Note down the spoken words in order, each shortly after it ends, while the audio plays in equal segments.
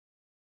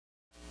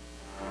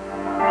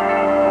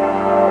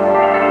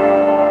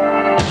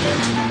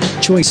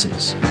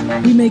Choices.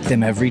 We make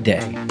them every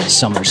day.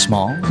 Some are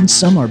small and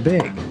some are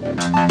big.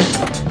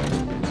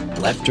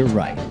 Left or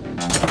right?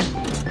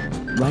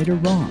 Right or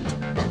wrong?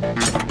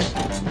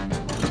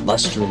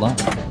 Lust or love?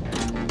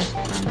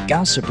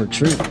 Gossip or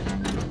truth?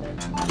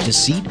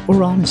 Deceit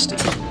or honesty?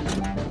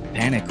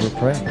 Panic or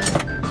pray?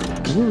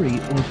 Worry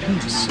or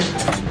peace?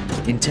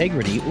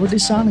 Integrity or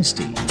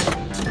dishonesty?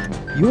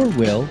 Your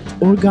will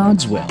or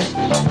God's will?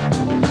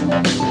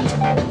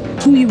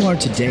 Who you are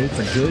today,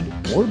 for good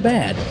or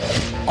bad,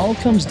 all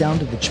comes down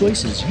to the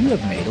choices you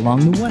have made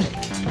along the way.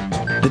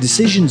 The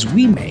decisions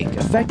we make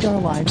affect our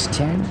lives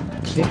 10,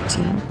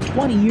 15,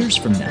 20 years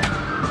from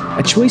now.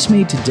 A choice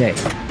made today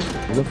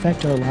will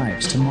affect our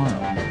lives tomorrow.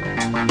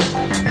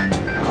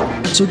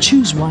 So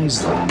choose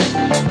wisely.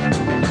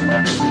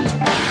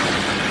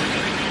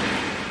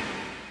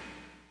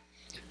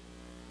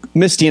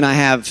 Misty and I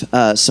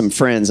have some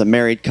friends, a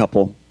married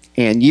couple,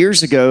 and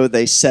years ago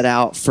they set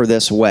out for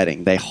this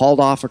wedding. They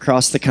hauled off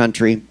across the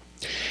country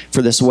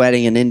for this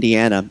wedding in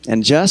Indiana,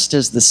 and just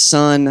as the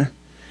sun,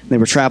 they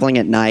were traveling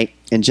at night,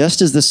 and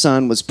just as the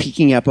sun was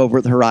peeking up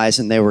over the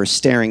horizon, they were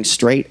staring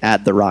straight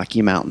at the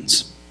Rocky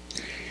Mountains.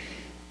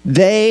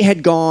 They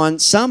had gone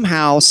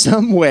somehow,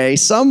 some way,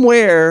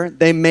 somewhere,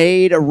 they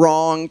made a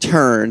wrong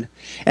turn,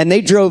 and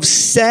they drove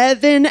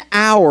 7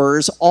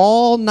 hours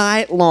all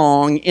night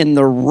long in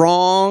the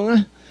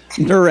wrong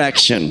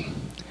direction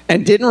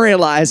and didn't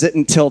realize it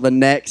until the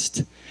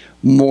next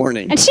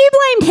morning. And she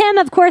blamed him,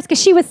 of course,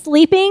 because she was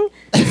sleeping.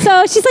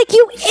 So she's like,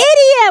 you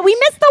idiot, we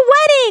missed the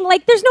wedding.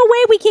 Like, there's no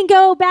way we can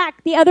go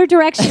back the other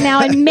direction now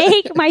and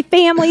make my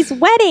family's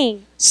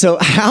wedding. So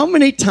how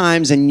many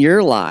times in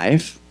your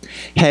life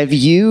have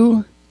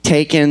you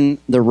taken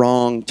the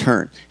wrong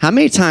turn? How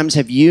many times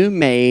have you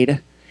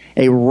made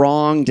a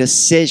wrong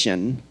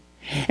decision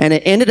and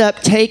it ended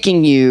up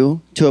taking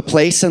you to a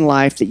place in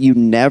life that you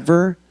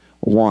never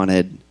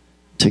wanted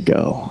to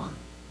go?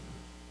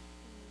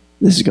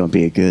 This is going to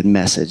be a good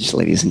message,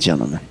 ladies and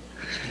gentlemen.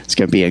 It's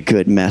going to be a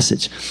good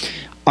message.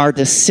 Our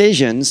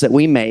decisions that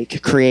we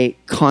make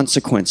create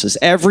consequences.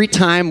 Every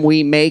time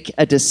we make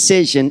a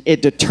decision,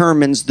 it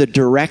determines the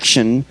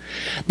direction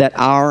that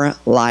our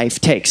life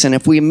takes. And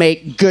if we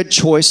make good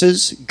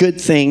choices, good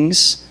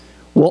things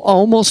will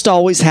almost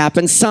always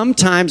happen.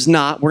 Sometimes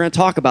not. We're going to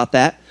talk about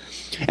that.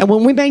 And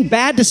when we make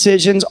bad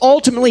decisions,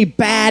 ultimately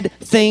bad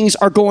things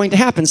are going to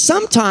happen.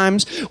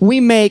 Sometimes we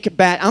make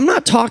bad, I'm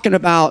not talking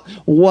about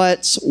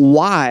what's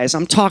wise.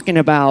 I'm talking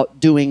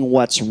about doing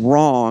what's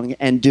wrong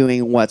and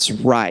doing what's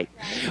right.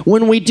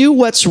 When we do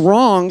what's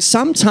wrong,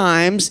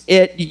 sometimes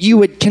you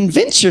would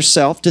convince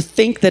yourself to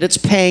think that it's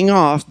paying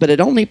off, but it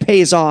only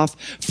pays off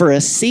for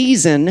a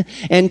season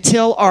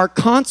until our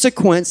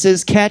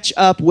consequences catch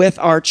up with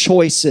our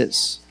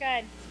choices.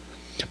 Good.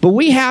 But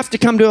we have to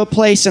come to a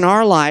place in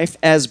our life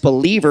as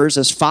believers,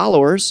 as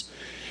followers,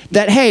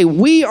 that, hey,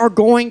 we are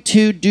going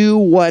to do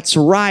what's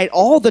right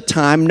all the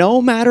time,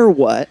 no matter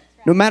what.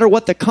 No matter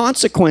what the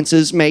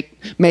consequences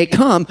may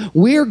come,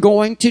 we're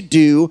going to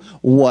do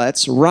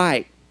what's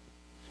right.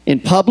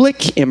 In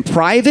public, in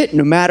private,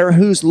 no matter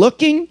who's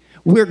looking,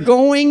 we're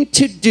going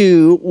to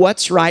do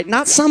what's right.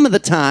 Not some of the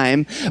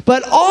time,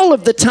 but all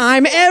of the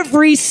time,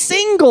 every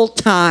single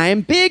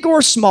time, big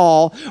or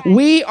small,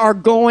 we are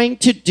going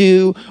to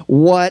do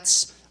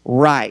what's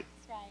right.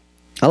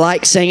 I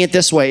like saying it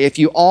this way. If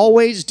you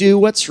always do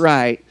what's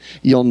right,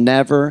 you'll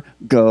never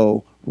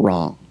go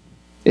wrong.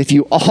 If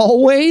you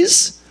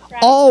always,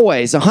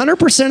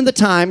 100% of the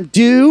time,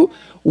 do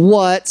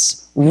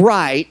what's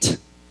right,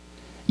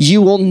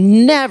 you will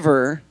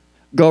never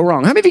go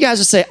wrong. How many of you guys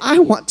would say, I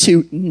want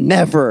to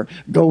never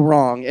go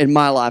wrong in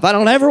my life? I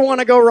don't ever want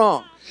to go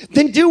wrong.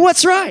 Then do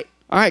what's right.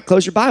 All right,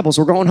 close your Bibles.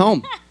 We're going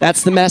home.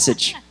 That's the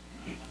message.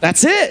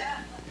 That's it.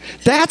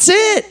 That's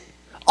it.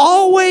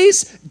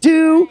 Always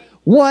do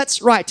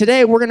what's right.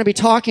 Today, we're going to be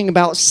talking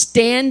about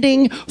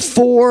standing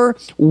for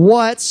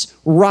what's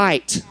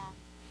right.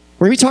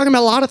 We're going to be talking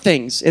about a lot of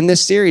things in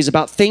this series,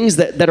 about things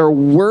that are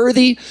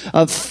worthy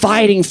of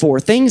fighting for,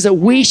 things that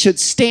we should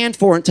stand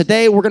for. And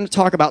today we're going to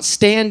talk about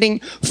standing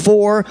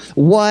for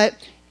what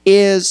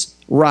is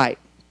right.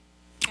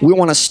 We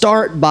want to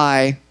start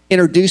by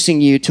introducing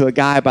you to a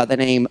guy by the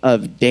name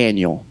of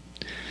Daniel.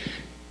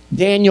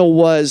 Daniel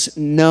was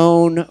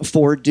known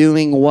for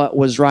doing what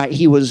was right.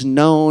 He was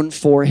known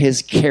for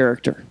his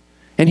character.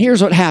 And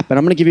here's what happened.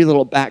 I'm going to give you a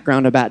little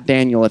background about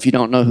Daniel if you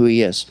don't know who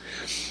he is.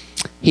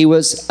 He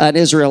was an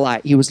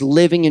Israelite. He was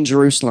living in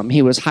Jerusalem.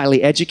 He was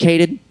highly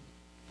educated.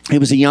 He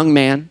was a young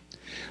man.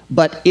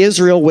 But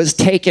Israel was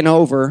taken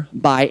over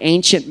by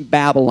ancient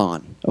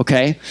Babylon,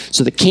 okay?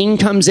 So the king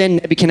comes in,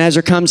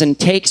 Nebuchadnezzar comes and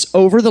takes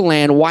over the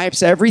land,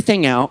 wipes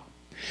everything out.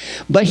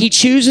 But he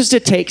chooses to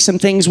take some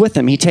things with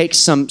him. He takes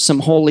some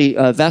holy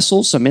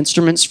vessels, some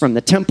instruments from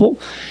the temple.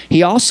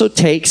 He also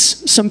takes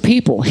some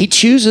people. He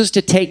chooses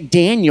to take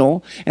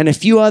Daniel and a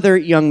few other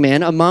young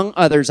men, among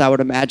others, I would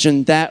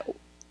imagine, that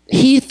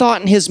he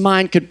thought in his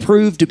mind could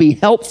prove to be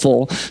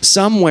helpful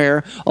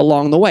somewhere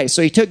along the way.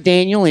 So he took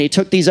Daniel and he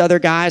took these other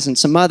guys and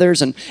some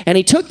others and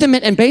he took them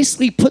in and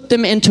basically put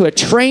them into a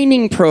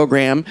training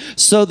program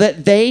so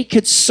that they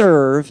could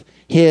serve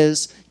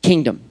his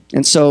kingdom.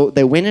 And so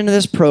they went into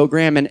this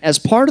program, and as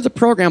part of the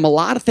program, a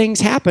lot of things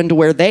happened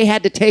where they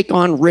had to take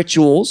on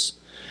rituals.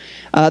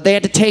 They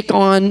had to take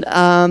on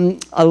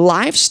a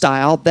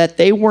lifestyle that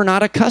they were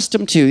not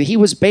accustomed to. He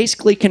was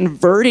basically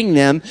converting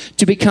them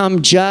to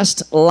become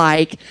just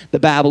like the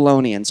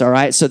Babylonians, all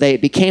right? So they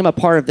became a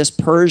part of this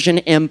Persian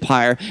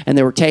empire, and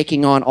they were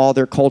taking on all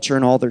their culture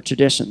and all their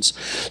traditions.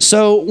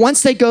 So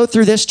once they go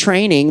through this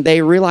training,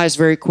 they realized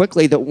very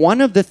quickly that one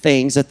of the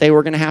things that they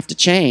were going to have to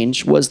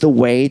change was the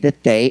way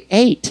that they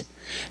ate.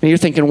 And you're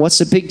thinking, what's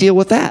the big deal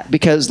with that?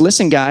 Because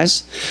listen,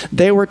 guys,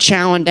 they were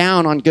chowing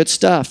down on good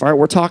stuff. All right,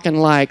 we're talking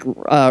like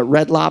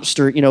red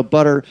lobster,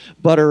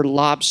 butter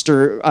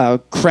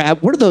lobster,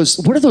 crab. What are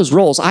those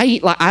rolls?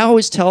 I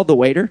always tell the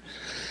waiter.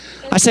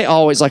 I say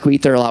always like we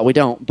eat there a lot. We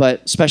don't,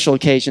 but special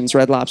occasions,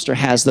 Red Lobster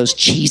has those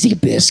cheesy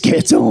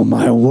biscuits. Oh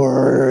my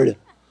word.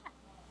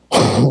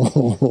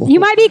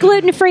 You might be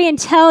gluten-free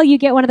until you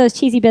get one of those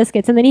cheesy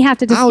biscuits, and then you have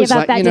to just give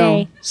up that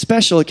day.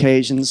 Special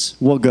occasions,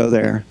 we'll go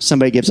there.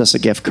 Somebody gives us a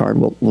gift card,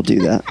 we'll do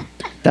that.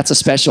 That's a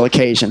special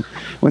occasion.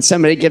 When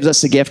somebody gives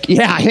us a gift,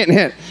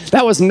 hint.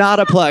 That was not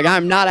a plug.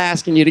 I'm not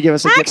asking you to give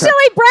us a gift card.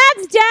 Actually,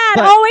 Brad's dad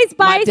always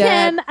buys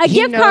him a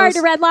gift card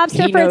to Red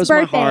Lobster for his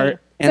birthday.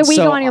 And the week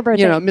on your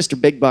birthday. Mr.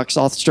 Big Bucks,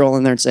 I'll stroll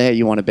in there and say, hey,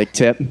 you want a big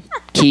tip?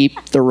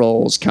 Keep the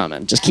rolls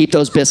coming. Just keep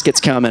those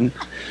biscuits coming.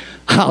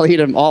 I'll eat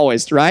them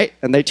always, right?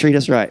 And they treat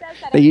us right.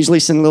 They usually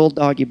send a little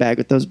doggy bag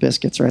with those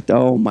biscuits right there.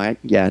 Oh, my,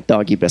 yeah,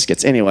 doggy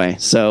biscuits. Anyway,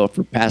 so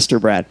for Pastor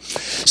Brad.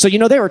 So, they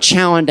were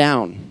chowing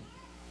down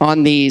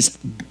on these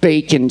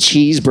bacon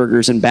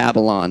cheeseburgers in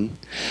Babylon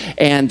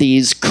and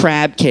these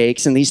crab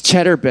cakes and these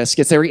cheddar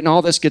biscuits. They were eating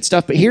all this good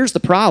stuff. But here's the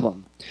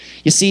problem.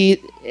 You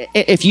see,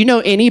 if you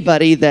know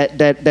anybody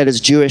that is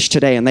Jewish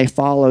today and they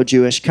follow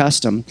Jewish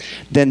custom,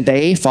 then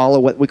they follow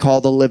what we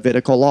call the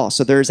Levitical law.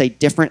 So there's a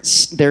different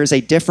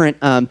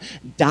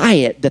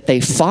diet that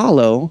they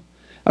follow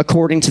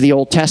according to the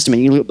Old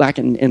Testament. You look back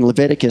in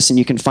Leviticus and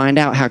you can find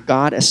out how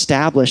God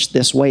established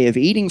this way of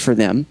eating for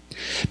them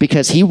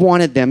because he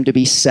wanted them to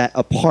be set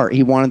apart.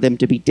 He wanted them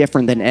to be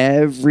different than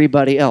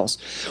everybody else.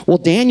 Well,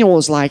 Daniel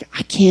was like,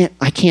 I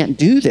can't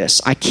do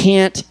this. I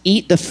can't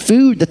eat the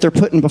food that they're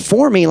putting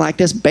before me, like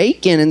this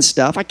bacon and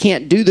stuff. I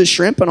can't do the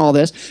shrimp and all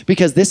this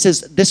because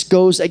this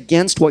goes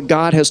against what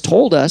God has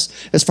told us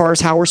as far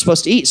as how we're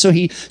supposed to eat. So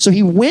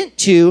he went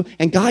to,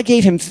 and God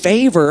gave him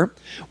favor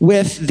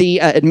with the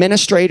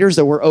administrators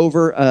that were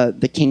over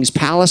the king's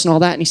palace and all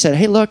that. And he said,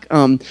 hey, look,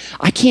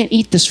 I can't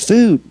eat this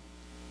food,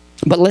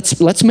 but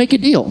let's make a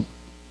deal.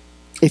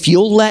 If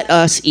you'll let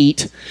us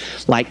eat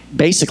like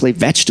basically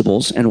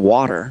vegetables and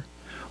water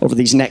over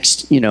these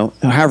next,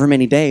 however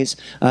many days,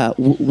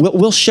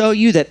 we'll show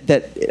you that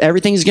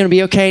everything's going to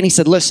be okay. And he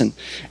said, listen,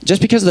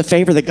 just because of the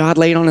favor that God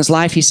laid on his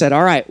life, he said,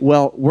 all right,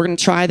 well, we're going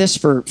to try this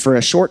for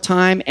a short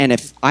time. And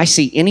if I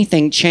see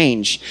anything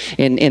change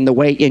in the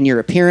way, in your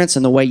appearance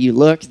and the way you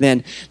look,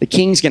 then the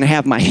king's going to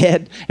have my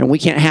head and we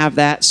can't have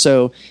that.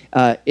 So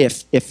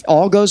if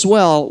all goes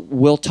well,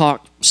 we'll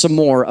talk some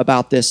more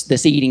about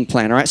this eating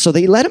plan. All right. So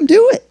they let him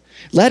do it.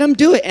 Let them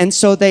do it. And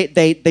so they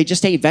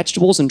just ate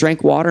vegetables and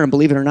drank water, and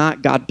believe it or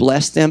not, God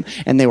blessed them,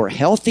 and they were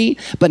healthy.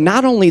 But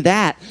not only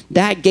that,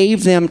 that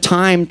gave them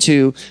time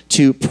to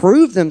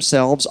prove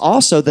themselves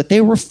also that they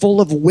were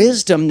full of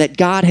wisdom that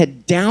God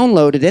had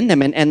downloaded in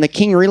them. And the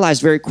king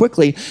realized very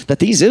quickly that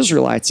these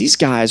Israelites, these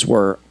guys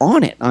were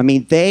on it. I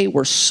mean, they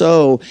were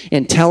so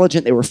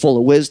intelligent. They were full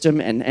of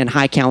wisdom and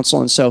high counsel.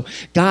 And so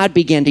God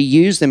began to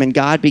use them, and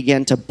God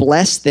began to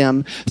bless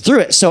them through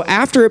it. So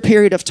after a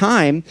period of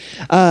time,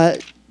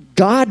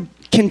 God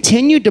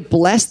continued to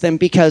bless them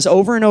because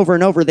over and over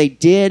and over they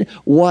did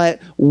what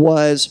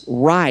was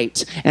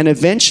right. And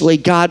eventually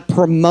God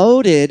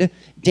promoted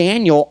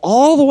Daniel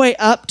all the way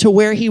up to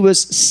where he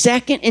was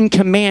second in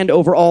command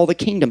over all the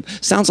kingdom.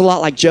 Sounds a lot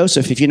like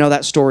Joseph, if you know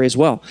that story as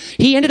well.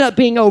 He ended up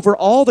being over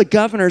all the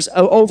governors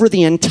over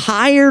the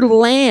entire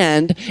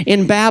land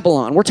in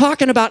Babylon. We're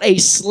talking about a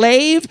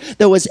slave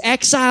that was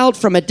exiled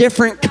from a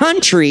different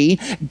country.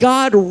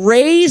 God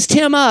raised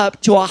him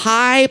up to a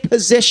high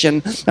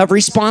position of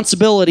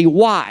responsibility.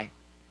 Why?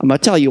 I'm going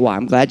to tell you why.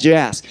 I'm glad you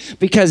asked.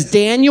 Because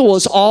Daniel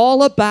was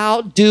all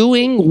about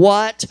doing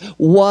what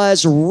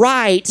was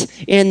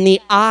right in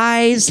the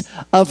eyes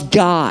of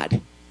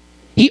God.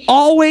 He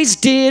always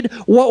did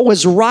what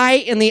was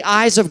right in the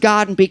eyes of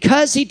God. And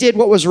because he did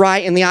what was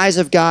right in the eyes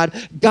of God,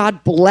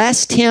 God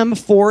blessed him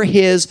for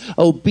his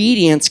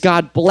obedience.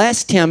 God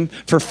blessed him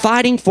for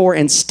fighting for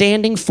and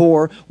standing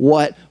for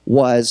what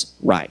was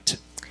right.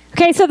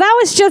 Okay, so that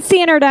was just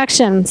the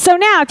introduction. So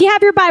now, if you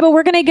have your Bible,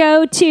 we're going to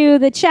go to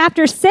the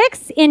chapter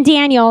 6 in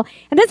Daniel.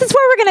 And this is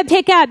where we're going to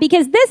pick up,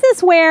 because this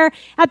is where,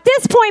 at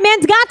this point, man,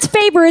 God's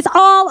favor is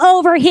all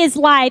over his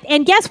life.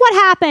 And guess what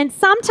happens?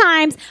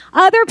 Sometimes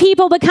other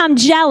people become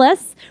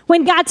jealous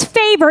when God's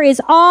favor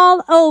is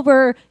all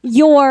over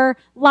your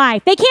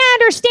life. They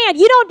can't understand.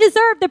 You don't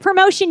deserve the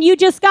promotion you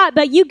just got,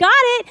 but you got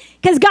it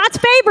because God's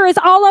favor is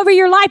all over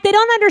your life. They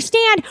don't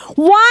understand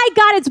why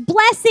God is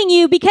blessing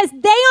you because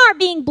they aren't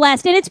being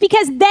blessed, and it's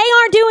because they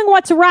aren't doing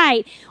what's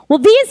right. Well,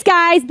 these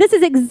guys, this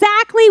is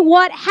exactly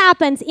what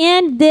happens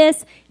in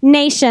this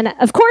nation.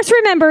 Of course,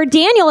 remember,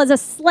 Daniel is a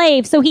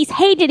slave, so he's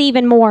hated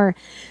even more.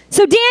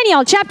 So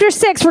Daniel, chapter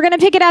 6, we're going to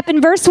pick it up in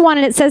verse 1,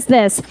 and it says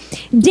this.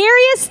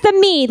 Darius the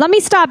Mede. Let me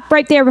stop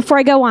right there before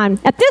I go on.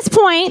 At this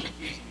point,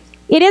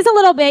 it is a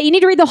little bit. You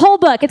need to read the whole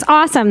book. It's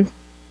awesome.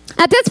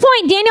 At this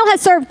point, Daniel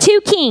has served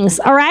 2 kings,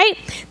 all right?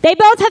 They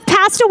both have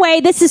passed away.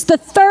 This is the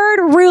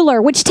 3rd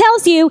ruler, which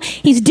tells you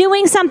he's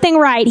doing something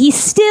right. He's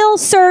still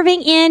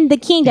serving in the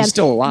kingdom. He's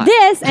still alive.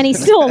 And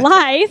he's still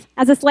alive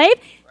as a slave.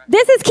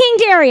 This is King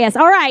Darius.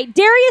 All right,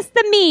 Darius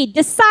the Mede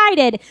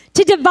decided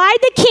to divide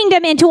the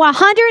kingdom into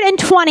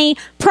 120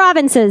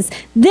 provinces.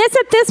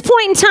 At this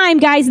point in time,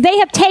 guys, they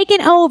have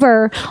taken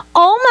over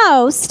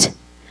almost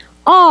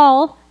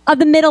all of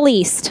the Middle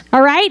East.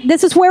 All right,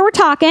 this is where we're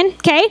talking.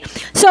 Okay,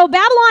 so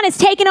Babylon has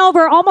taken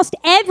over almost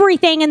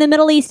everything in the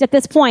Middle East at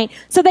this point.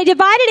 So they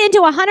divided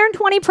into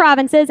 120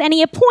 provinces, and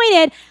he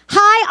appointed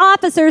high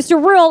officers to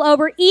rule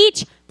over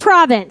each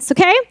province.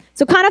 Okay,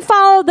 so kind of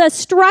follow the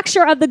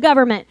structure of the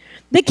government.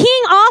 The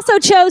king also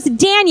chose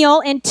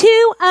Daniel and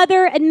 2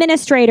 other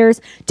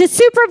administrators to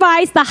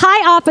supervise the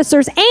high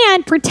officers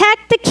and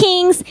protect the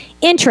king's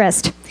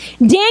interest.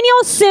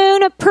 Daniel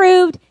soon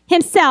proved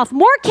himself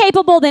more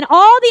capable than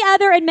all the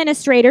other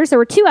administrators. There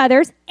were 2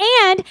 others,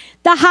 and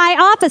the high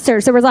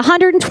officers. There was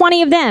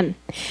 120 of them.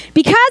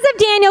 Because of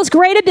Daniel's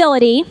great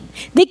ability,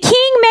 the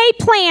king made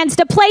plans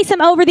to place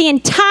him over the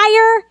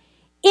entire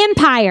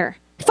empire.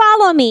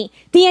 Follow me.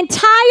 The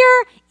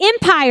entire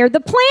empire.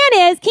 The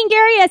plan is, King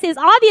Darius is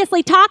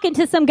obviously talking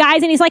to some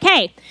guys, and he's like,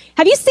 hey,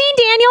 have you seen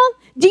Daniel?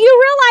 Do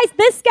you realize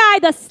this guy,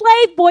 the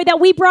slave boy that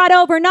we brought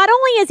over, not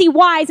only is he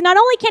wise, not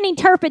only can he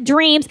interpret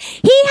dreams,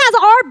 he has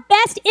our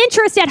best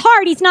interest at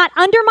heart. He's not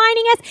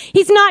undermining us.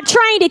 He's not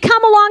trying to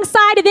come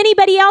alongside of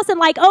anybody else and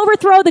like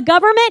overthrow the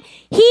government.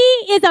 He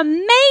is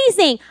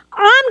amazing.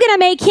 I'm going to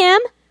make him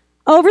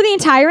over the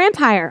entire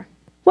empire.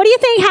 What do you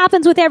think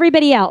happens with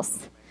everybody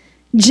else?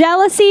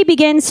 Jealousy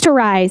begins to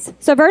rise.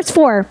 So verse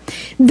 4,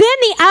 then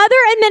the other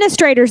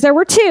administrators, there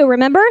were 2,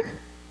 remember?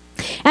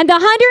 And the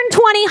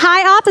 120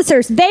 high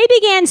officers, they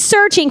began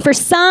searching for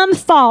some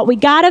fault. We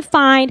got to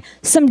find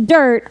some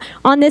dirt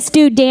on this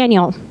dude,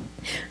 Daniel,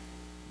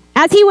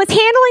 as he was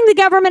handling the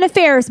government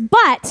affairs,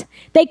 but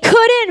they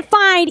couldn't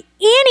find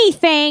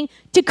anything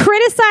to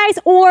criticize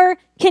or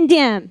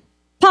condemn.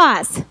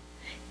 Pause.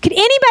 Could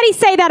anybody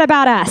say that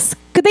about us?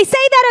 Could they say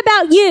that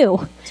about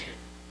you?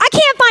 I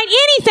can't find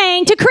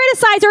anything to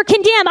criticize or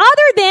condemn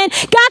other than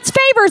God's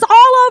favors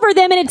all over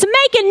them, and it's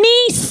making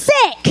me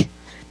sick.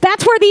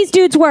 That's where these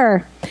dudes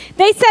were.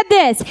 They said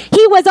this,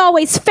 he was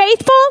always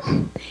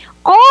faithful,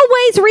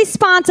 always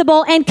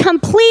responsible, and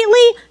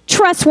completely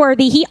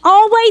trustworthy. He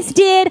always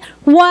did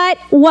what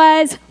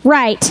was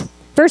right.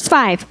 Verse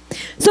 5.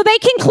 So they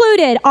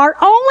concluded, our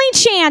only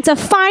chance of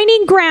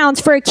finding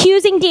grounds for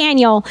accusing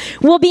Daniel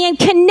will be in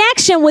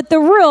connection with the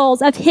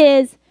rules of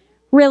his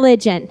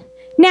religion.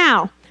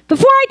 Now,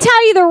 before I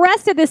tell you the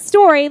rest of this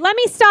story, let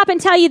me stop and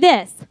tell you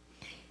this.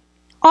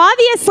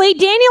 Obviously,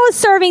 Daniel is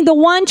serving the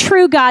one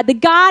true God, the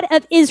God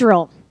of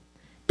Israel.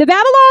 The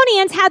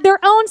Babylonians had their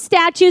own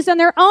statues and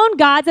their own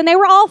gods, and they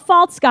were all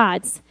false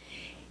gods.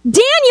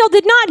 Daniel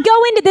did not go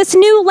into this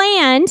new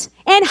land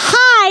and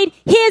hide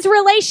his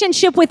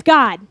relationship with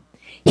God.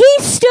 He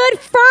stood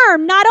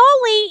firm, not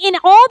only in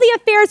all the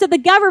affairs of the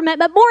government,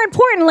 but more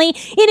importantly,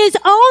 in his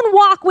own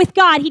walk with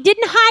God. He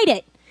didn't hide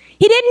it.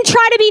 He didn't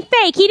try to be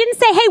fake. He didn't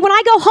say, hey, when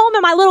I go home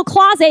in my little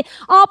closet,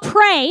 I'll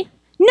pray.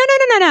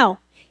 No.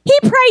 He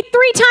prayed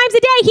 3 times a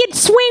day. He'd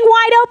swing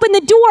wide open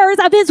the doors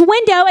of his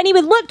window, and he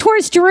would look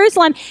towards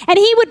Jerusalem, and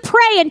he would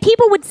pray, and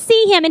people would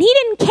see him, and he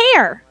didn't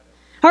care.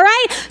 All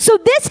right? So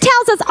this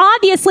tells us,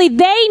 obviously,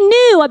 they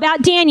knew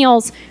about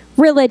Daniel's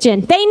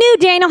religion. They knew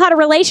Daniel had a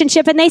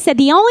relationship, and they said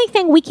the only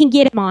thing we can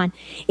get him on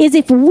is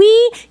if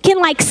we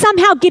can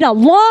somehow get a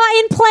law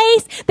in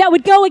place that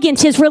would go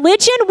against his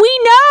religion. We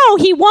know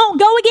he won't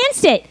go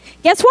against it.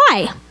 Guess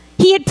why?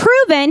 He had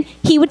proven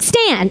he would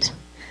stand.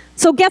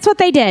 So guess what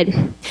they did?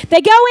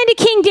 They go into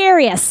King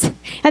Darius,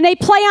 and they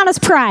play on his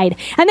pride.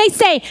 And they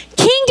say,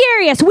 King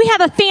Darius, we have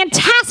a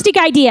fantastic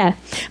idea.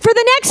 For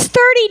the next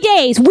 30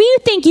 days, we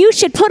think you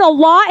should put a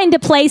law into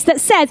place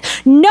that says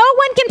no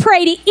one can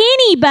pray to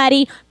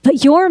anybody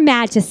but your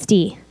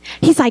majesty.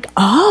 He's like,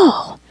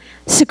 oh,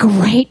 it's a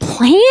great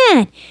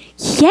plan.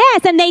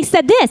 Yes. And they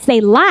said this.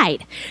 They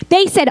lied.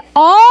 They said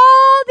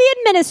all the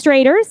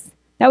administrators,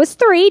 that was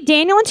 3,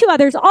 Daniel and 2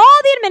 others, all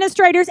the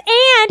administrators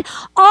and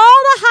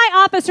all the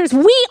high officers,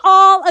 we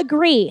all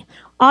agree.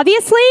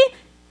 Obviously,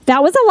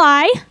 that was a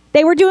lie.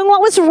 They were doing what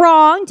was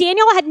wrong.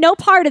 Daniel had no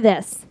part of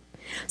this.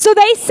 So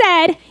they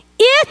said,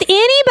 if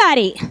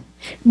anybody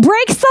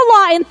breaks the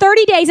law in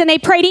 30 days and they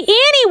pray to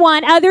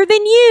anyone other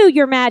than you,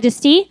 your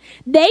majesty,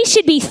 they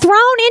should be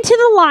thrown into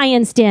the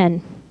lion's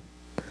den.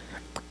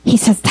 He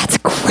says, that's a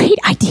great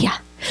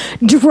idea.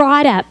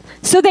 Draw it up.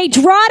 So they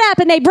draw it up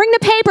and they bring the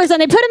papers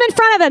and they put them in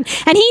front of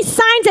him and he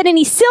signs it and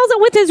he seals it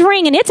with his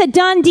ring and it's a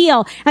done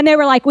deal. And they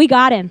were like, we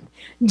got him.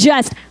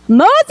 Just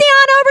mosey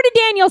on over to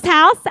Daniel's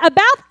house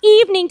about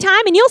evening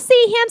time and you'll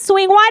see him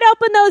swing wide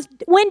open those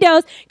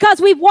windows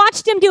because we've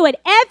watched him do it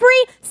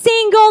every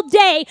single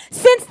day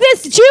since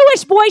this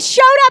Jewish boy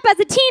showed up as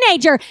a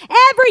teenager.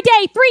 Every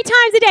day, 3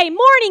 times a day,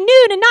 morning,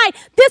 noon, and night.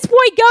 This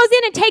boy goes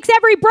in and takes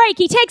every break.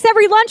 He takes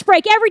every lunch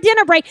break, every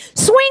dinner break,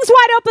 swings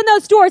wide open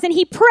those doors, and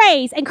he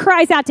prays and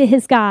cries out to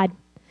his God.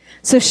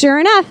 So sure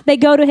enough, they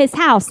go to his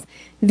house.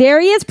 There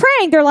he is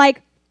praying. They're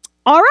like,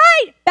 all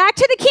right, back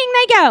to the king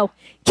they go.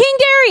 King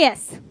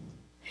Darius,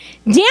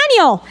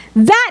 Daniel,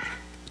 that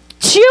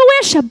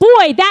Jewish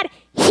boy, that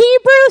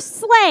Hebrew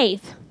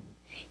slave,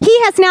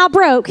 he has now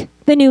broke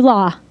the new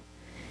law.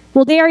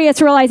 Well,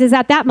 Darius realizes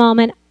at that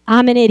moment,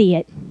 I'm an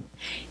idiot.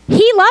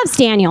 He loves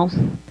Daniel,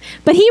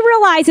 but he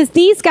realizes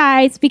these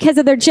guys, because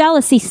of their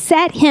jealousy,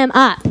 set him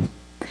up.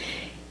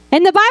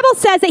 And the Bible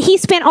says that he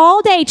spent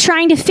all day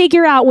trying to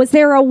figure out, was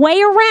there a way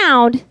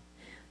around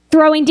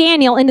throwing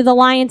Daniel into the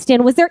lion's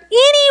den? Was there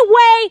any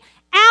way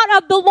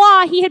out of the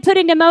law he had put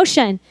into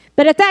motion?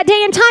 But at that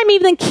day and time,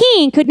 even the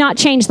king could not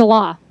change the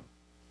law.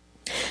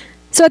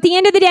 So at the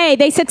end of the day,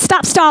 they said,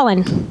 stop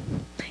stalling.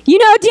 You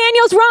know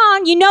Daniel's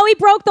wrong. You know he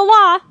broke the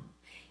law.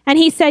 And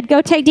he said,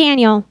 go take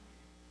Daniel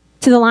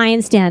to the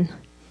lion's den.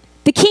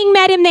 The king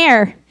met him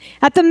there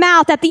at the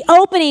mouth, at the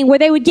opening where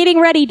they were getting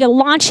ready to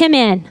launch him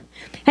in.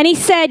 And he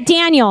said,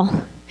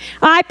 Daniel,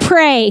 I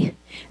pray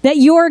that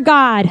your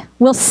God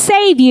will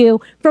save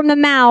you from the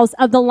mouths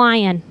of the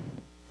lion.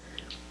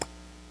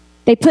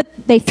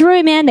 They threw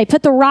him in, they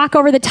put the rock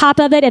over the top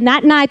of it, and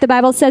that night the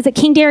Bible says that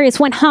King Darius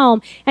went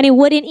home and he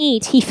wouldn't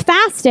eat. He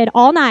fasted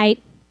all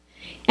night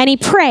and he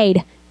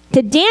prayed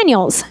to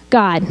Daniel's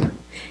God.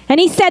 And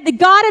he said, the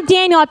God of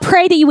Daniel, I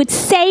pray that you would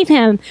save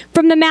him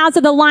from the mouths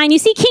of the lion. You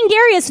see, King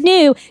Darius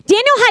knew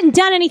Daniel hadn't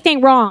done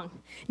anything wrong.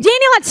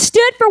 Daniel had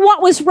stood for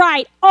what was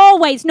right,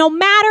 always, no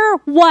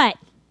matter what.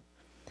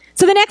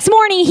 So the next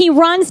morning he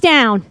runs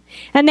down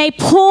and they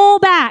pull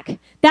back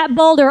that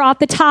boulder off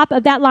the top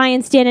of that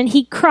lion's den and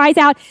he cries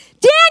out,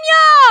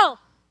 Daniel!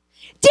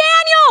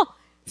 Daniel,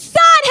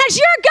 son, has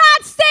your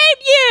God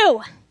saved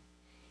you?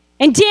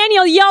 And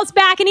Daniel yells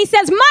back and he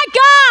says, my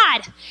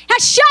God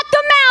has shut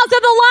the mouths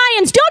of the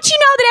lions. Don't you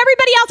know that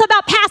everybody else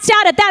about passed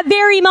out at that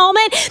very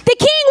moment? The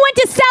king went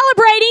to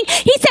celebrating.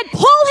 He said,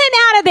 pull him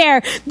out of there.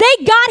 They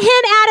got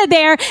him out of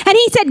there. And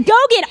he said, go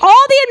get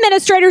all the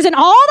administrators and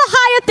all the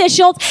high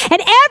officials and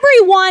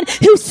everyone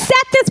who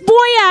set this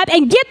boy up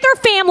and get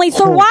their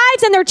families, their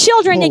wives and their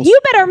children. And you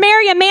better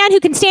marry a man who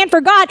can stand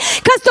for God,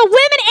 because the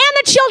women and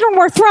the children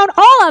were thrown,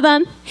 all of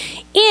them,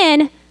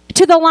 in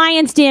to the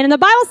lion's den. And the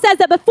Bible says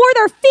that before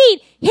their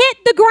feet hit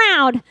the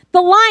ground, the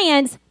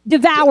lions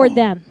devoured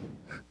them.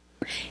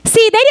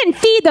 See, they didn't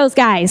feed those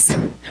guys.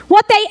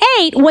 What they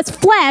ate was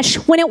flesh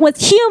when it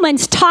was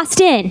humans tossed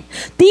in.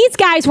 These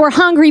guys were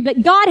hungry,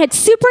 but God had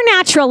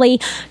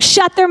supernaturally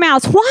shut their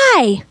mouths.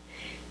 Why?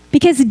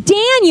 Because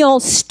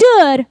Daniel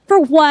stood for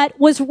what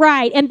was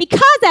right. And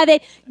because of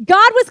it,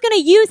 God was going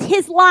to use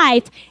his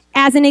life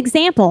as an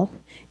example,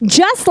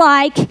 just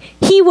like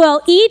he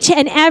will each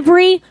and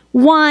every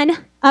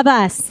one of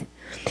us.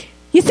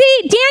 You see,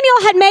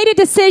 Daniel had made a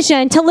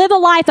decision to live a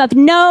life of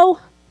no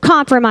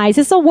compromise.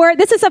 This is a word,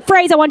 this is a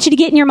phrase I want you to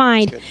get in your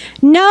mind.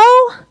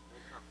 No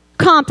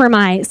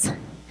compromise.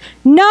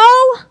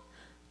 No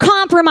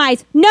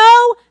compromise.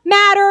 No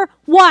matter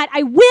what.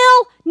 I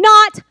will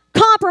not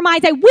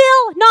compromise. I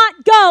will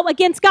not go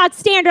against God's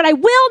standard. I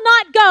will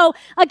not go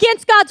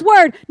against God's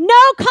word.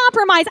 No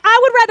compromise. I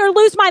would rather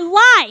lose my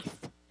life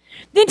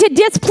than to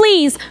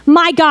displease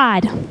my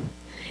God.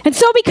 And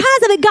so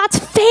because of it, God's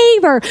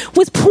favor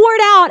was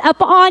poured out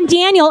upon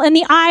Daniel in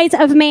the eyes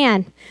of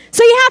man.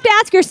 So you have to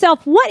ask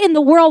yourself, what in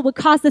the world would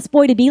cause this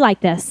boy to be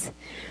like this?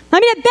 I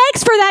mean, it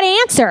begs for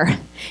that answer.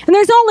 And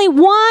there's only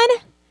one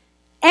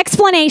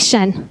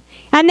explanation,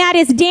 and that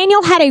is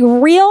Daniel had a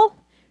real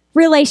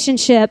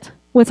relationship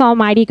with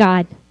Almighty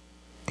God.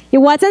 It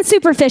wasn't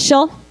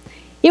superficial.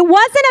 It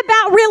wasn't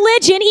about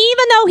religion,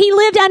 even though he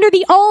lived under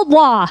the old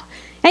law.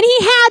 And he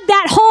had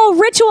that whole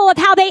ritual of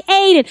how they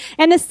ate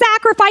and the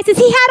sacrifices.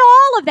 He had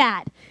all of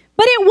that.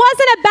 But it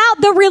wasn't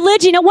about the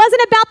religion. It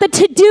wasn't about the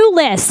to-do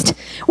list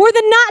or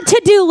the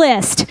not-to-do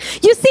list.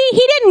 You see,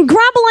 he didn't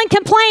grumble and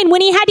complain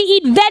when he had to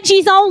eat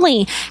veggies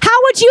only.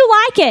 How would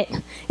you like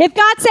it if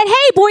God said,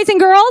 hey, boys and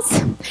girls,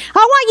 I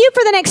want you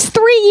for the next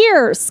 3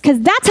 years,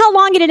 because that's how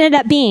long it ended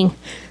up being.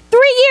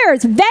 3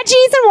 years,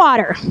 veggies and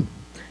water.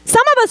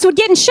 Some of us would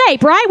get in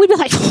shape, right? We'd be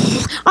like,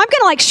 I'm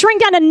going to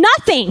shrink down to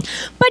nothing.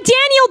 But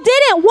Daniel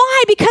didn't.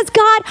 Why? Because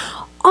God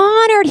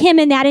honored him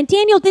in that, and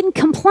Daniel didn't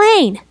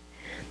complain.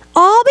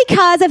 All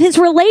because of his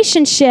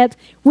relationship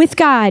with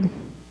God.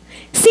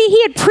 See,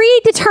 he had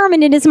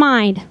predetermined in his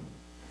mind,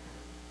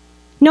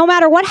 no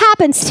matter what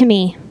happens to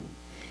me,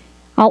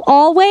 I'll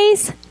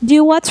always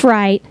do what's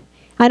right,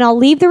 and I'll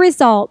leave the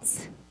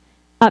results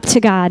up to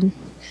God.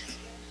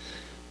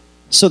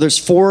 So there's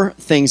 4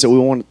 things that we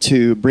want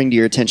to bring to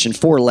your attention,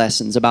 4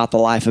 lessons about the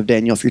life of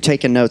Daniel. If you're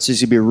taking notes,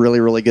 these would be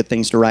really, really good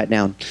things to write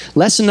down.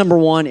 Lesson number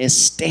 1 is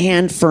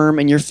stand firm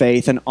in your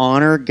faith and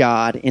honor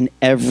God in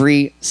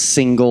every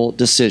single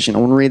decision. I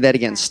want to read that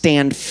again.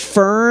 Stand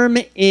firm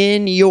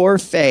in your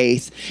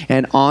faith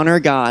and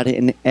honor God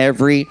in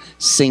every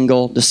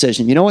single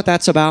decision. You know what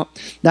that's about?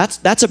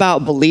 That's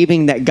about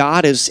believing that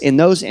God is, in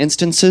those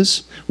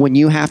instances, when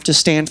you have to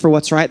stand for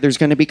what's right, there's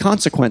going to be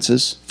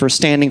consequences for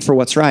standing for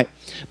what's right.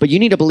 But you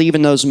need to believe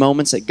in those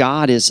moments that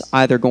God is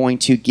either going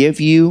to give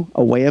you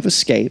a way of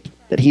escape,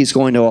 that He's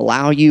going to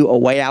allow you a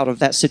way out of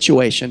that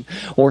situation,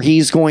 or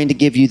He's going to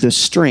give you the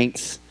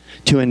strength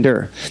to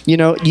endure. You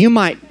know, you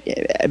might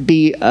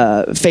be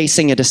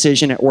facing a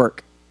decision at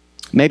work.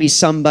 Maybe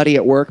somebody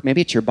at work,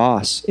 maybe it's your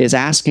boss, is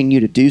asking you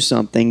to do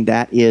something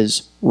that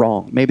is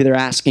wrong. Maybe they're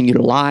asking you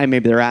to lie.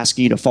 Maybe they're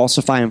asking you to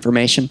falsify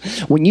information.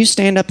 When you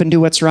stand up and do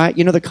what's right,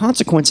 you know, the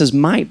consequences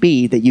might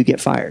be that you get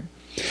fired.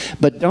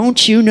 But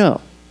don't you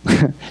know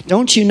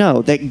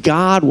that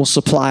God will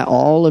supply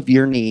all of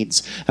your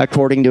needs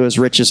according to His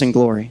riches and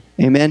glory?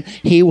 Amen.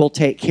 He will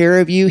take care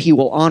of you. He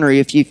will honor you.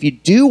 If you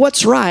do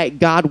what's right,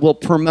 God will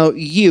promote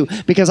you.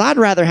 Because I'd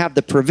rather have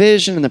the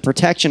provision and the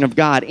protection of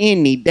God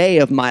any day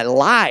of my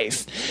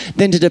life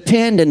than to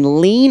depend and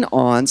lean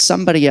on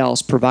somebody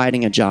else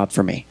providing a job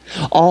for me.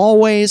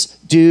 Always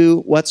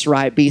do what's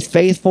right. Be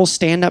faithful.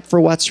 Stand up for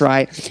what's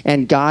right.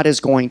 And God is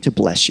going to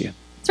bless you.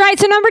 That's right.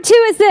 So number 2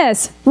 is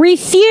this.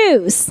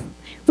 Refuse.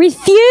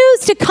 Refuse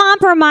to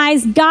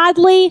compromise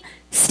godly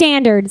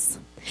standards.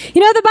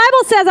 You know, the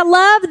Bible says, I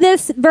love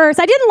this verse.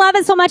 I didn't love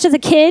it so much as a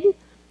kid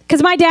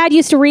because my dad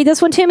used to read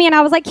this one to me, and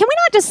I was like, can we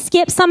not just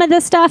skip some of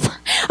this stuff?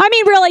 I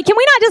mean, really, can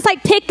we not just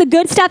like pick the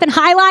good stuff and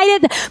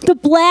highlight it, the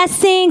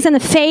blessings and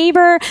the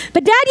favor?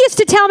 But Dad used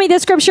to tell me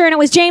this scripture, and it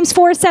was James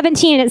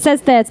 4:17. It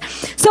says this,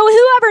 so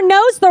whoever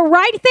knows the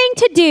right thing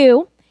to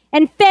do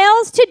and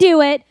fails to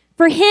do it,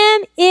 for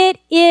him it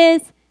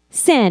is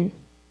sin.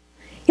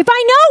 If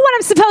I know what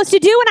I'm supposed to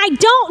do and I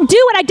don't do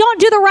it, I don't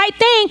do the right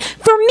thing,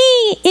 for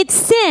me, it's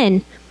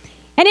sin.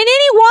 And in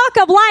any walk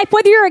of life,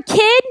 whether you're a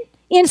kid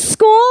in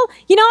school,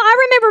 you know,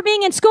 I remember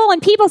being in school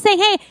and people saying,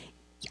 hey,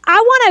 I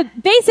want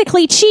to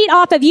basically cheat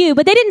off of you.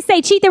 But they didn't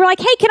say cheat. They were like,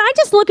 hey, can I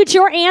just look at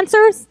your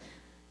answers?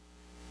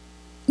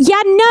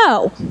 Yeah,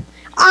 no.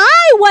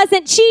 I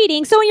wasn't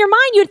cheating. So in your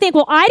mind, you'd think,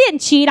 well, I didn't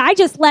cheat. I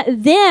just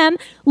let them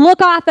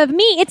look off of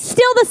me. It's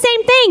still the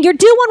same thing. You're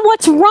doing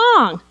what's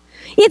wrong.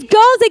 It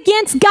goes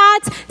against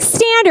God's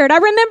standard. I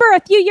remember a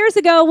few years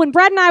ago when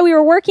Brad and I, we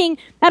were working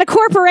at a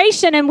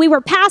corporation and we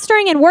were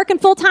pastoring and working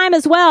full-time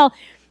as well.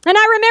 And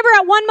I remember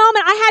at one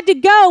moment I had to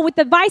go with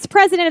the vice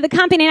president of the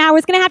company and I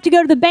was going to have to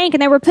go to the bank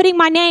and they were putting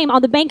my name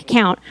on the bank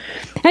account.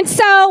 And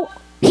so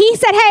he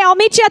said, hey, I'll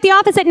meet you at the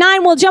office at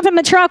 9. We'll jump in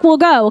the truck. We'll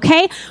go,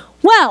 okay?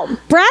 Well,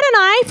 Brad and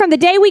I, from the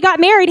day we got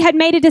married, had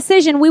made a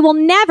decision. We will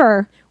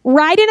never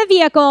ride in a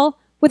vehicle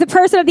with a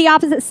person of the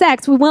opposite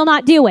sex. We will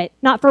not do it.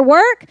 Not for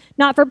work,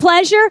 not for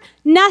pleasure,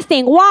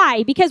 nothing.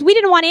 Why? Because we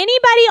didn't want anybody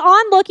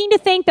on looking to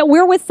think that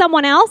we're with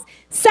someone else.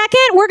 Second,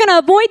 we're going to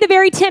avoid the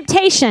very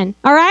temptation,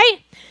 all right?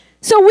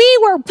 So we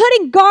were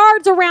putting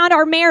guards around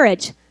our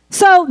marriage.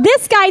 So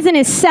this guy's in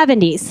his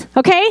 70s,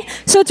 okay?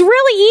 So it's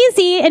really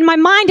easy in my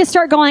mind to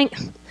start going,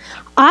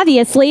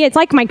 obviously, it's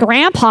like my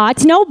grandpa.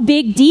 It's no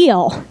big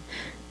deal.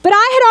 But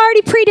I had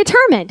already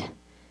predetermined.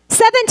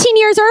 17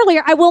 years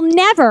earlier, I will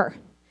never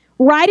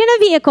ride in a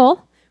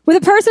vehicle with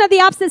a person of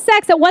the opposite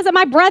sex that wasn't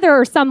my brother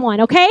or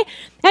someone, okay?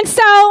 And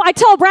so I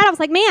told Brad, I was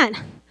like, man,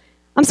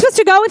 I'm supposed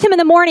to go with him in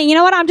the morning. You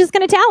know what? I'm just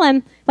going to tell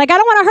him. Like, I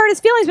don't want to hurt his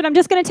feelings, but I'm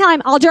just going to tell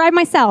him I'll drive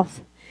myself.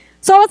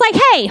 So I was like,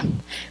 hey,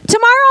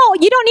 tomorrow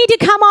you don't need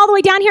to come all the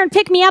way down here and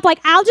pick me up. Like,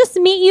 I'll just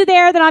meet you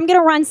there, then I'm going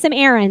to run some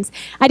errands.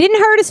 I didn't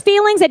hurt his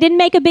feelings. I didn't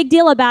make a big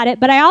deal about it,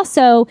 but I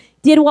also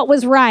did what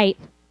was right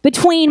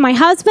between my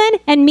husband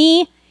and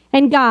me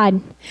and God.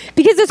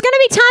 Because there's going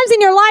to be times in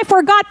your life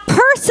where God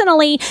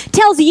personally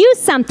tells you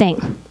something,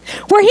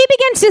 where He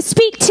begins to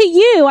speak to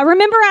you. I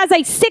remember as a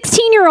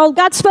 16-year-old,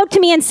 God spoke to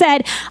me and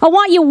said, I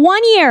want you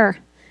 1 year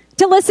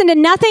to listen to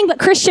nothing but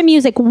Christian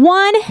music.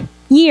 1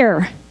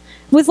 year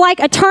was like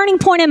a turning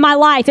point in my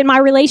life, in my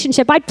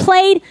relationship. I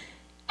played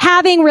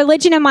having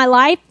religion in my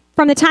life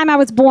from the time I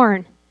was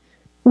born.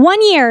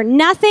 1 year,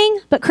 nothing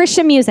but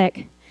Christian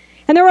music.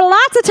 And there were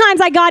lots of times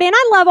I got in.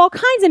 I love all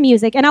kinds of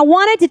music. And I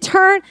wanted to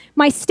turn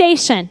my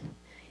station.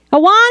 I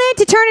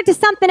wanted to turn it to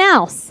something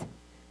else.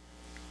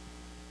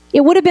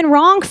 It would have been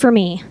wrong for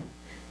me.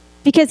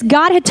 Because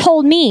God had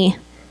told me.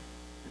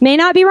 May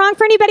not be wrong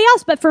for anybody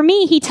else, but for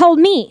me, He told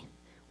me.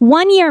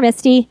 1 year,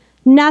 Misty,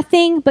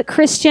 nothing but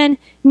Christian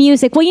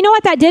music. Well, you know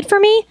what that did for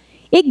me?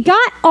 It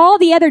got all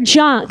the other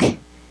junk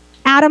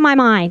out of my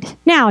mind.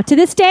 Now, to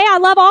this day, I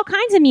love all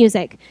kinds of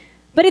music.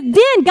 But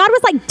then God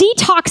was like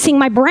detoxing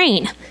my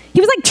brain. He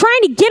was like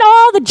trying to get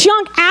all the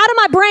junk out of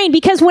my brain,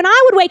 because when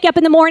I would wake up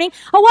in the morning,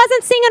 I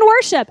wasn't singing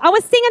worship. I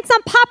was singing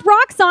some pop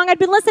rock song I'd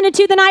been listening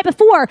to the night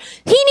before.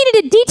 He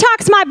needed to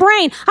detox my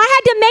brain.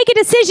 I had to make a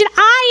decision.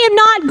 I am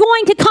not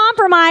going to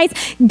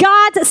compromise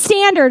God's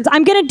standards.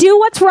 I'm going to do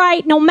what's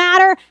right no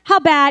matter how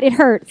bad it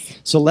hurts.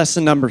 So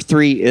lesson number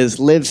 3 is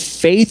live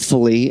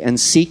faithfully and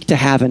seek to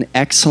have an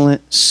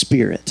excellent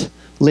spirit.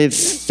 Live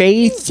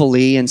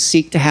faithfully and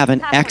seek to have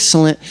an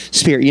excellent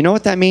spirit. You know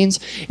what that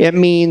means? It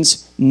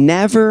means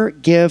never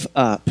give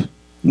up.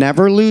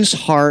 Never lose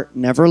heart.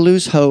 Never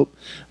lose hope.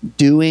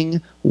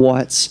 Doing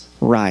what's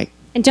right.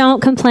 And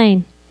don't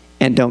complain.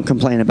 And don't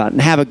complain about it.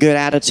 And have a good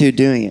attitude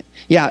doing it.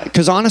 Yeah,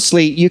 because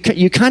honestly, you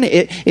kind of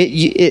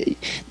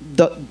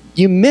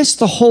you miss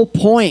the whole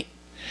point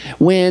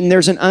when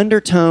there's an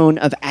undertone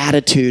of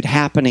attitude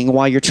happening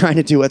while you're trying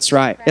to do what's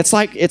right. It's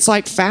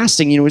like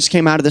fasting. You know, we just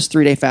came out of this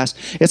 3-day fast.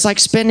 It's like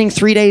spending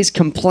 3 days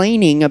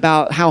complaining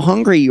about how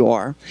hungry you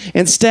are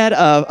instead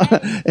of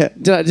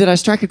did I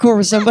strike a chord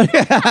with somebody?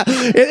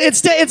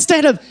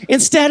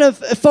 instead of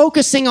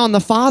focusing on the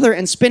Father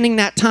and spending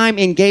that time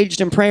engaged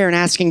in prayer and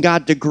asking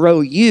God to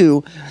grow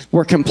you,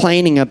 we're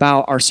complaining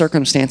about our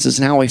circumstances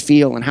and how we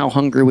feel and how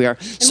hungry we are.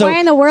 And why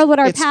in the world would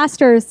our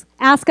pastors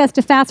ask us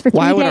to fast for 3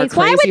 days?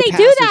 Why would they do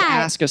that?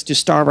 Ask us to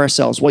starve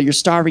ourselves. Well, you're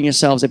starving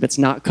yourselves if it's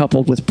not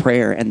coupled with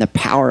prayer and the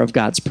power of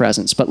God's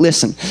presence. But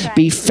listen,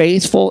 be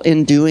faithful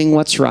in doing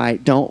what's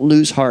right. Don't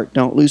lose heart.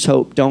 Don't lose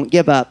hope. Don't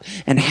give up.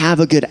 And have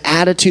a good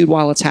attitude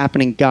while it's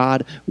happening.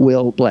 God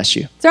will bless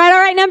you. That's right. All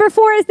right. Number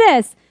 4 is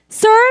this.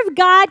 Serve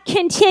God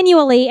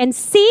continually and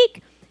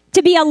seek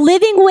to be a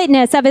living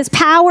witness of his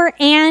power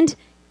and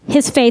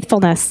his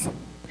faithfulness.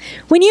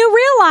 When you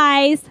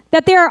realize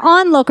that there are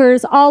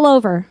onlookers all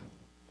over,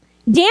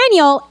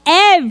 Daniel,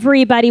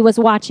 everybody was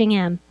watching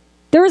him.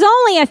 There was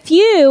only a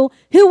few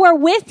who were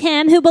with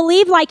him who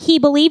believed like he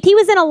believed. He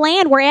was in a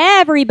land where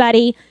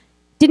everybody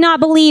did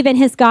not believe in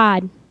his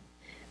God.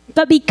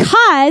 But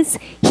because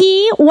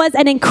he was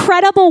an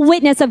incredible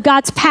witness of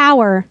God's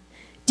power,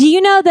 do you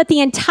know that the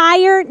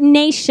entire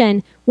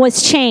nation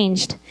was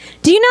changed?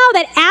 Do you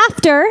know that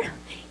after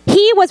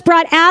he was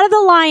brought out of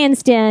the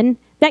lion's den,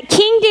 that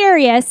King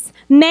Darius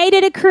made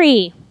a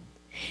decree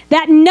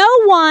that no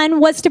one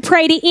was to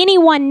pray to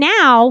anyone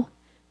now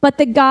but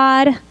the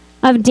God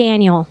of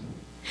Daniel.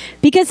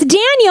 Because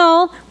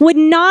Daniel would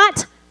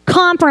not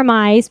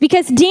compromise,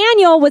 because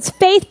Daniel was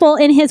faithful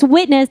in his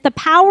witness, the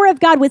power of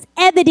God was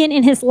evident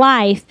in his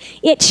life.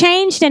 It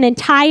changed an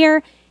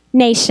entire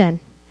nation.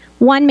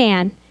 One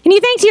man. And you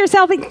think to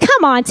yourself,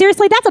 come on,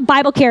 seriously, that's a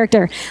Bible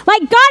character.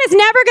 Like, God is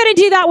never going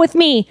to do that with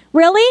me.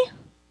 Really?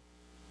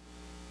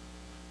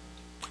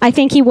 I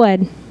think he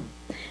would.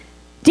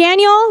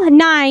 Daniel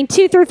 9,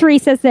 2-3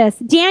 says this.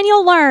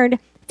 Daniel learned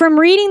from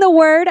reading the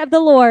word of the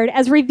Lord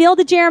as revealed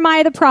to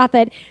Jeremiah the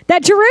prophet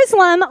that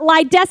Jerusalem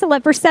lay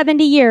desolate for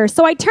 70 years.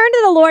 So I turned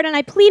to the Lord and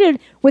I pleaded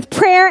with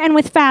prayer and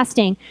with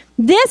fasting.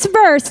 This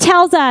verse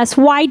tells us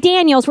why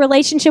Daniel's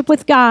relationship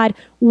with God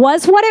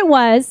was what it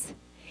was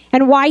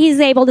and why he's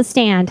able to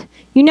stand.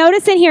 You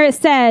notice in here it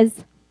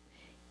says,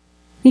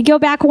 you go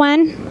back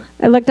one.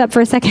 I looked up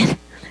for a second.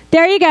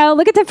 There you go.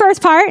 Look at the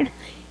first part.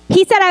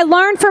 He said, I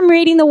learned from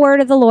reading the word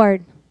of the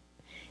Lord.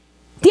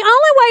 The only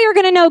way you're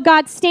going to know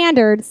God's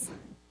standards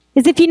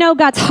is if you know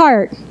God's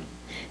heart.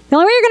 The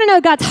only way you're going to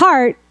know God's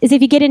heart is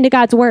if you get into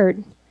God's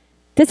word.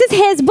 This is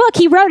his book.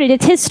 He wrote it.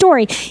 It's his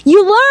story.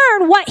 You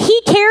learn what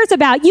he cares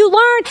about. You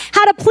learn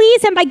how to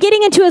please him by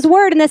getting into his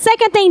word. And the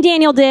second thing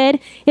Daniel did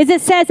is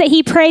it says that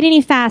he prayed and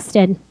he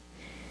fasted.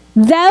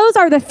 Those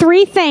are the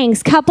 3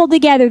 things coupled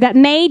together that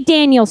made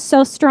Daniel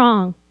so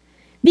strong.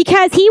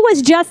 Because he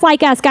was just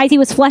like us, guys. He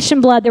was flesh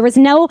and blood. There was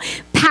no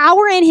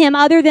power in him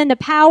other than the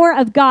power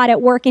of God at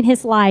work in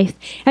his life.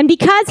 And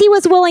because he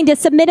was willing to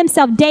submit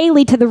himself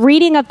daily to the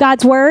reading of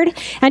God's word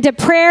and to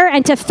prayer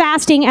and to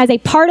fasting as a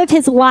part of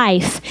his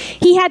life,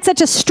 he had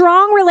such a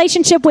strong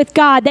relationship with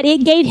God that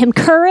it gave him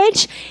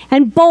courage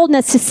and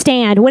boldness to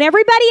stand. When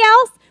everybody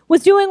else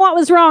was doing what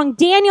was wrong,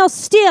 Daniel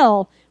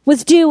still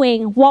was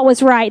doing what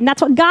was right. And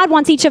that's what God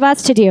wants each of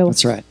us to do.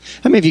 That's right.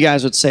 How many of you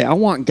guys would say, I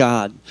want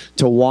God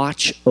to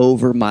watch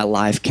over my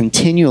life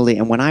continually,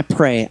 and when I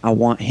pray, I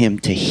want him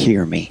to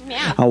hear me.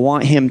 Yeah. I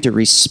want him to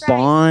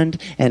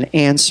respond and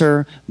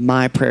answer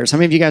my prayers. How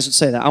many of you guys would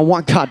say that? I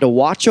want God to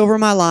watch over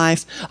my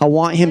life. I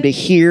want him to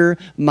hear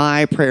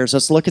my prayers.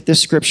 Let's look at this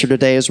scripture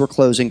today as we're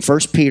closing. 1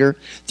 Peter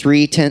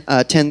 3,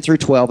 10 through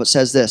 12. It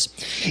says this,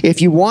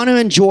 if you want to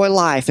enjoy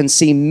life and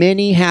see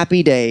many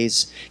happy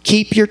days,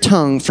 keep your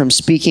tongue from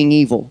speaking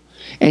evil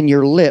and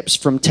your lips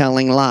from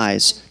telling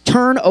lies.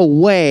 Turn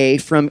away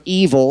from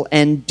evil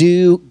and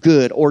do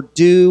good, or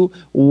do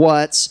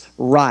what's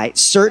right.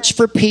 Search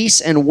for peace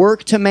and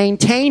work to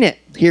maintain it.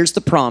 Here's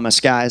the promise,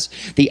 guys.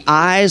 The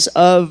eyes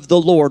of the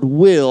Lord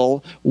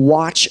will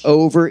watch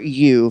over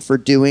you for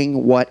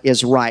doing what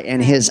is right.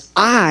 And his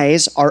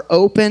eyes are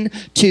open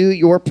to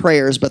your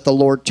prayers, but the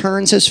Lord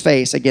turns his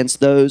face against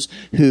those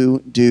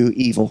who do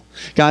evil.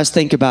 Guys,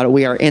 think about it.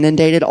 We are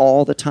inundated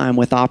all the time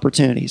with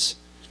opportunities.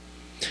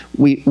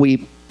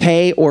 We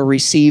pay or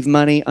receive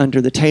money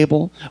under the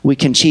table. We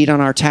can cheat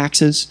on our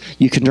taxes.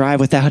 You can drive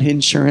without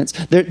insurance.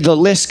 The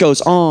list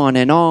goes on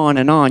and on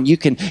and on. You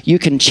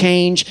can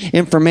change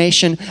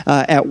information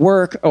at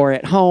work or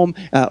at home,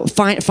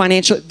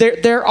 financial.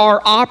 There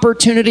are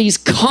opportunities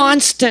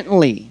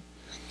constantly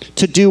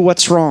to do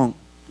what's wrong,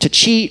 to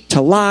cheat,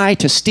 to lie,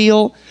 to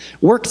steal,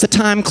 work the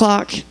time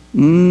clock.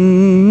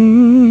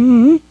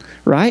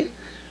 Right?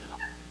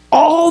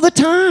 All the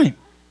time.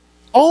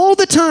 All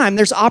the time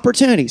there's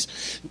opportunities.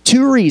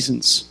 2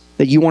 reasons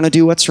that you want to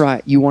do what's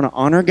right. You want to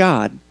honor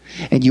God,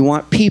 and you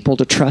want people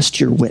to trust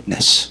your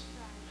witness.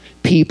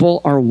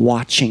 People are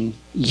watching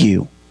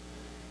you.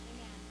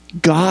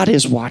 God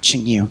is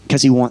watching you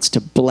because he wants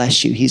to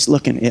bless you. He's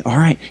looking at, all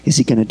right, is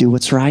he going to do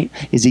what's right?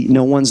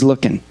 No one's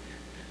looking.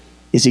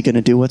 Is he going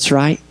to do what's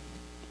right?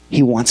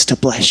 He wants to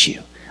bless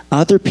you.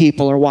 Other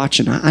people are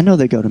watching. I know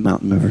they go to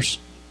Mountain Movers.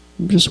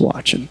 I'm just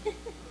watching.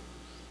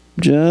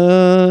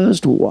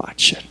 Just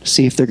watch it.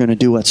 See if they're going to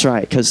do what's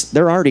right, because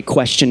they're already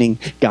questioning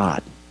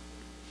God.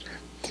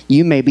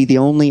 You may be the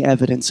only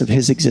evidence of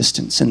his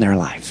existence in their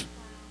life.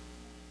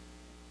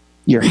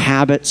 Your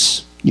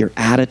habits, your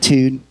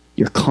attitude,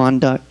 your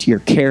conduct, your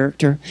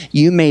character,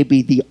 you may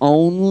be the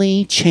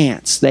only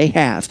chance they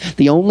have,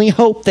 the only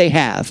hope they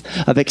have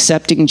of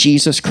accepting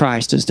Jesus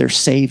Christ as their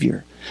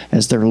Savior,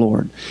 as their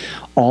Lord.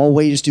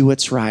 Always do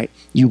what's right.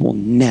 You will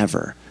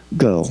never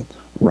go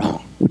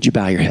wrong. Would you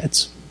bow your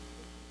heads?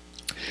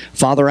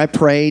 Father, I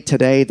pray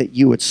today that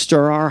you would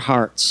stir our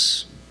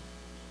hearts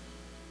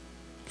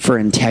for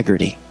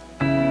integrity.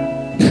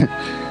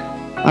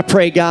 I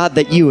pray, God,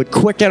 that you would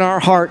quicken our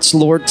hearts,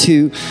 Lord,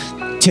 to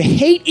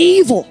hate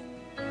evil.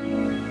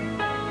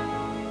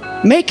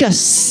 Make us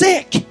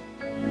sick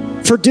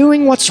for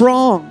doing what's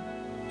wrong.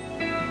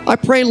 I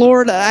pray,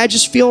 Lord, I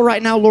just feel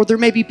right now, Lord, there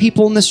may be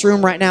people in this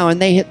room right now,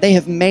 and they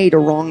have made a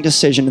wrong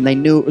decision, and they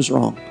knew it was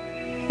wrong.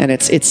 And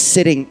it's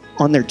sitting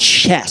on their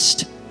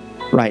chest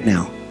right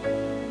now.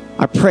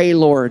 I pray,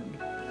 Lord,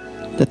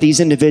 that these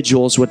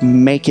individuals would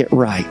make it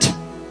right,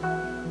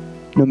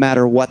 no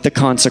matter what the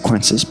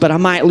consequences. But I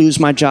might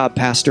lose my job,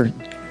 Pastor.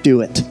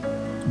 Do it.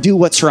 Do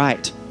what's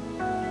right.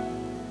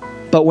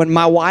 But when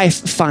my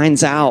wife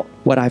finds out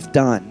what I've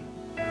done,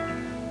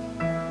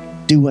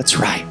 do what's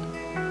right.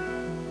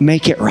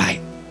 Make it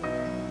right.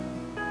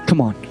 Come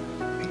on.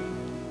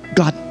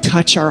 God,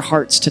 touch our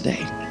hearts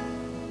today.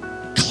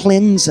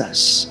 Cleanse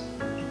us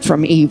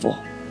from evil.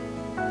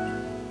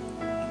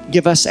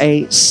 Give us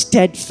a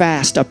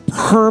steadfast, a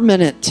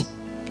permanent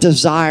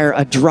desire,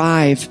 a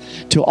drive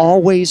to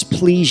always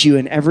please you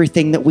in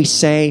everything that we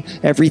say,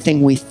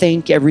 everything we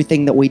think,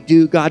 everything that we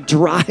do. God,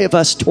 drive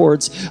us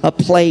towards a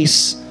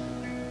place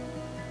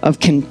of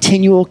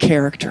continual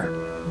character.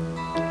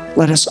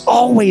 Let us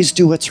always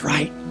do what's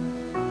right.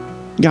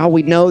 God,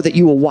 we know that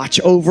you will watch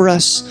over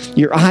us.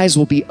 Your eyes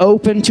will be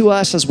open to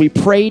us as we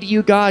pray to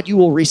you, God. You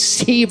will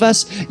receive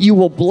us. You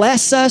will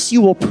bless us.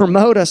 You will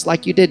promote us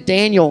like you did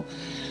Daniel,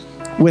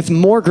 with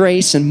more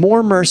grace and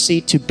more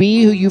mercy to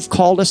be who you've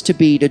called us to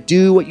be, to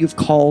do what you've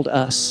called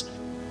us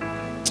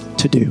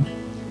to do.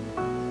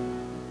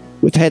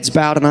 With heads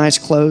bowed and eyes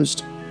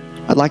closed,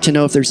 I'd like to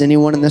know if there's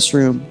anyone in this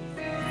room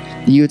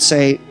you would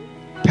say,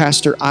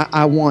 Pastor,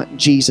 I want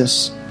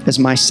Jesus as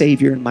my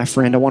Savior and my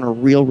friend. I want a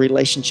real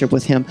relationship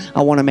with him.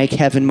 I want to make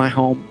heaven my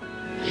home.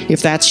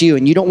 If that's you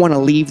and you don't want to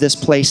leave this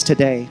place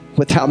today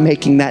without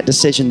making that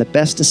decision, the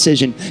best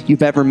decision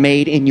you've ever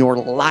made in your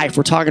life,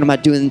 we're talking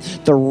about doing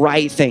the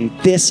right thing.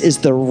 This is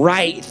the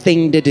right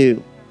thing to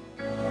do.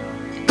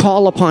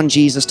 Call upon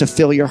Jesus to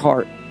fill your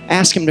heart.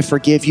 Ask him to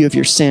forgive you of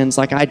your sins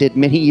like I did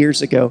many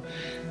years ago.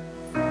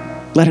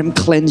 Let him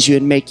cleanse you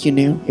and make you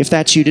new. If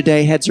that's you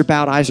today, heads are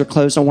bowed, eyes are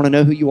closed, I want to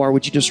know who you are.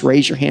 Would you just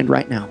raise your hand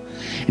right now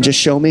and just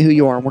show me who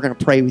you are, and we're going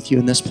to pray with you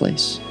in this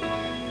place.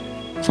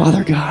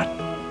 Father God.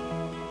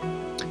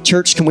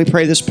 Church, can we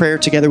pray this prayer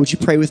together? Would you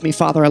pray with me?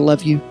 Father, I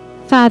love you.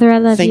 Father, I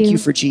love you. Thank you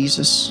for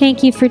Jesus.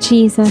 Thank you for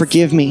Jesus.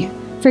 Forgive me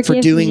for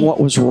doing what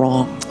was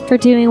wrong. For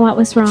doing what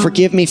was wrong.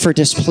 Forgive me for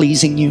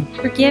displeasing you.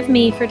 Forgive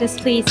me for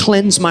displeasing.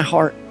 Cleanse my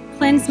heart.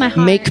 Cleanse my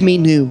heart. Make me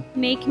new.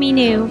 Make me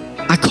new.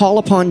 I call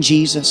upon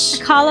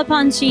Jesus. I call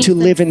upon Jesus to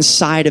live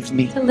inside of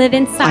me. To live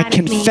inside of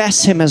me. I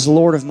confess him as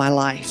Lord of my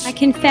life. I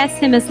confess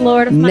him as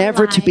Lord of my life.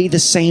 Never to be the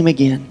same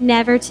again.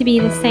 Never to be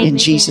the same in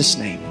Jesus'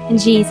 name. In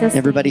Jesus' name.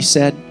 Everybody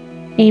said,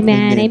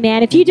 Amen.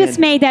 Amen. If you just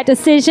made that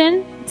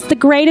decision, it's the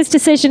greatest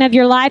decision of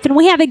your life, and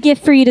we have a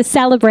gift for you to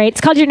celebrate.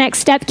 It's called your Next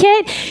Step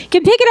Kit. You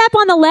can pick it up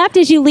on the left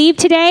as you leave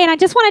today, and I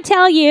just want to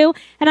tell you,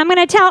 and I'm going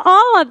to tell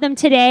all of them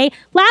today,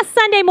 last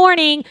Sunday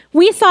morning,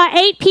 we saw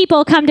 8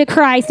 people come to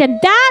Christ, and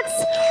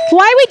that's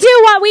why we do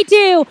what we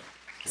do.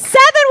 7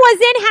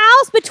 was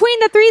in-house between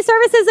the 3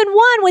 services, and 1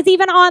 was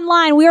even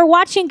online. We are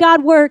watching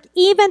God work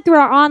even through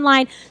our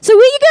online. So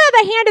will you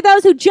give a hand to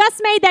those who just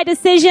made that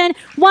decision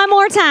one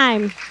more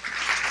time?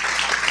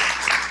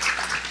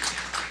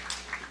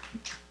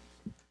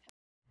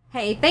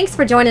 Hey, thanks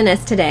for joining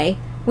us today.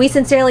 We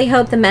sincerely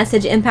hope the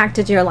message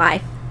impacted your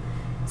life.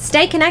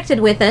 Stay connected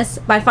with us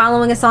by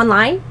following us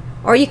online,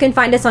 or you can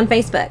find us on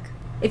Facebook.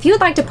 If you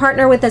would like to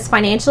partner with us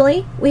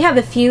financially, we have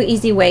a few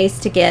easy ways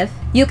to give.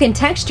 You can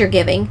text your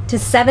giving to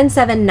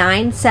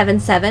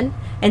 77977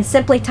 and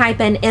simply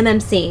type in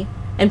MMC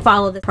and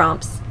follow the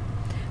prompts.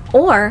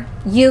 Or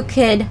you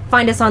could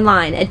find us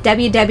online at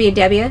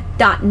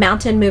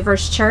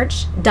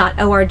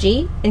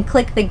www.mountainmoverschurch.org and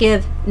click the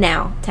Give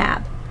Now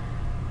tab.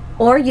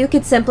 Or you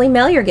could simply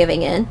mail your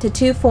giving in to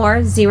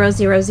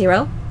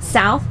 24000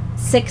 South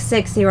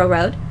 660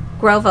 Road,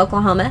 Grove,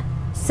 Oklahoma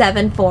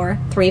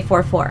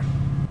 74344.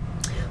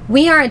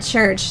 We are a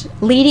church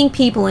leading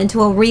people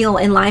into a real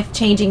and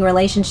life-changing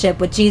relationship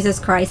with Jesus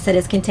Christ that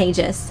is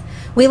contagious.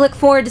 We look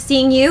forward to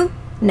seeing you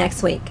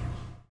next week.